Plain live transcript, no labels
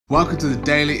Welcome to the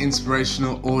Daily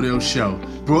Inspirational Audio Show,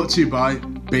 brought to you by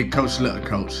Big Coach Little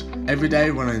Coach. Every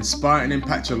day we want to inspire and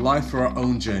impact your life for our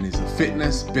own journeys of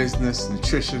fitness, business,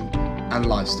 nutrition and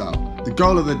lifestyle. The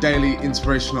goal of the Daily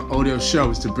Inspirational Audio Show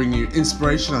is to bring you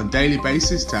inspiration on a daily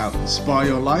basis to help inspire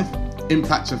your life,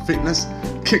 impact your fitness,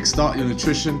 kickstart your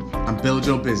nutrition and build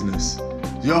your business.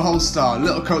 Your host star,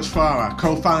 Little Coach Farah,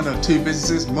 co-founder of 2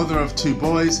 businesses, mother of 2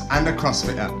 boys and a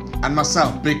CrossFitter. And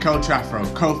myself, Big Coach Afro,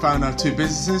 co-founder of 2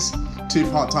 businesses, 2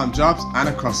 part-time jobs and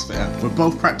a CrossFitter. We're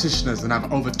both practitioners and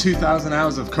have over 2,000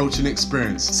 hours of coaching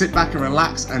experience. Sit back and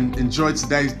relax and enjoy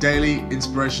today's Daily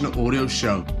Inspirational Audio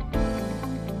Show.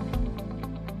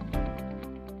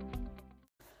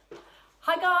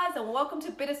 Hi guys, and welcome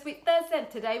to Bittersweet Thursday. And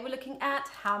today we're looking at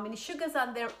how many sugars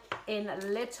are there in a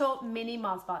little mini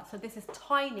Mars bar. So this is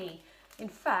tiny. In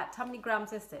fact, how many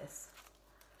grams is this?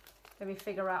 Let me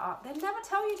figure out. They never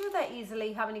tell you, do they,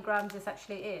 easily how many grams this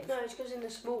actually is? No, it's because in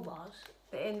the small bars.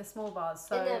 In the small bars.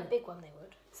 So in the big one they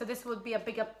would. So this would be a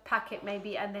bigger packet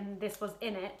maybe, and then this was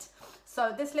in it.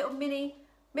 So this little mini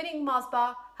Mars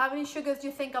bar, how many sugars do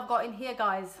you think I've got in here,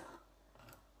 guys?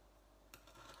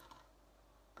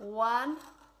 1,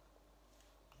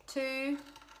 2,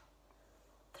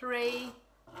 3.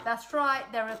 That's right,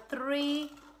 there are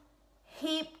 3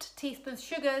 heaped teaspoons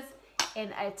sugars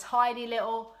in a tiny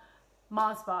little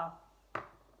Mars bar.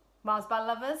 Mars bar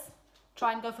lovers,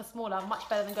 try and go for smaller, much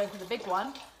better than going for the big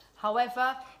one.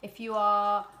 However, if you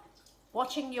are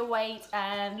watching your weight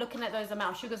and looking at those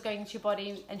amount of sugars going into your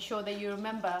body, ensure that you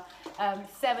remember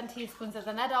 7 teaspoons as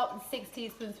an adult and 6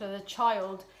 teaspoons for the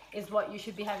child is what you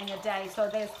should be having a day. So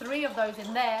there's 3 of those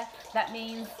in there. That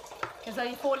means there's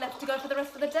only 4 left to go for the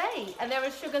rest of the day. And there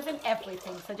are sugars in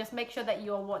everything. So just make sure that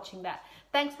you are watching that.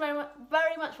 Thanks very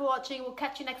much for watching. We'll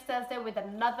catch you next Thursday with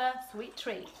another sweet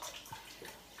treat.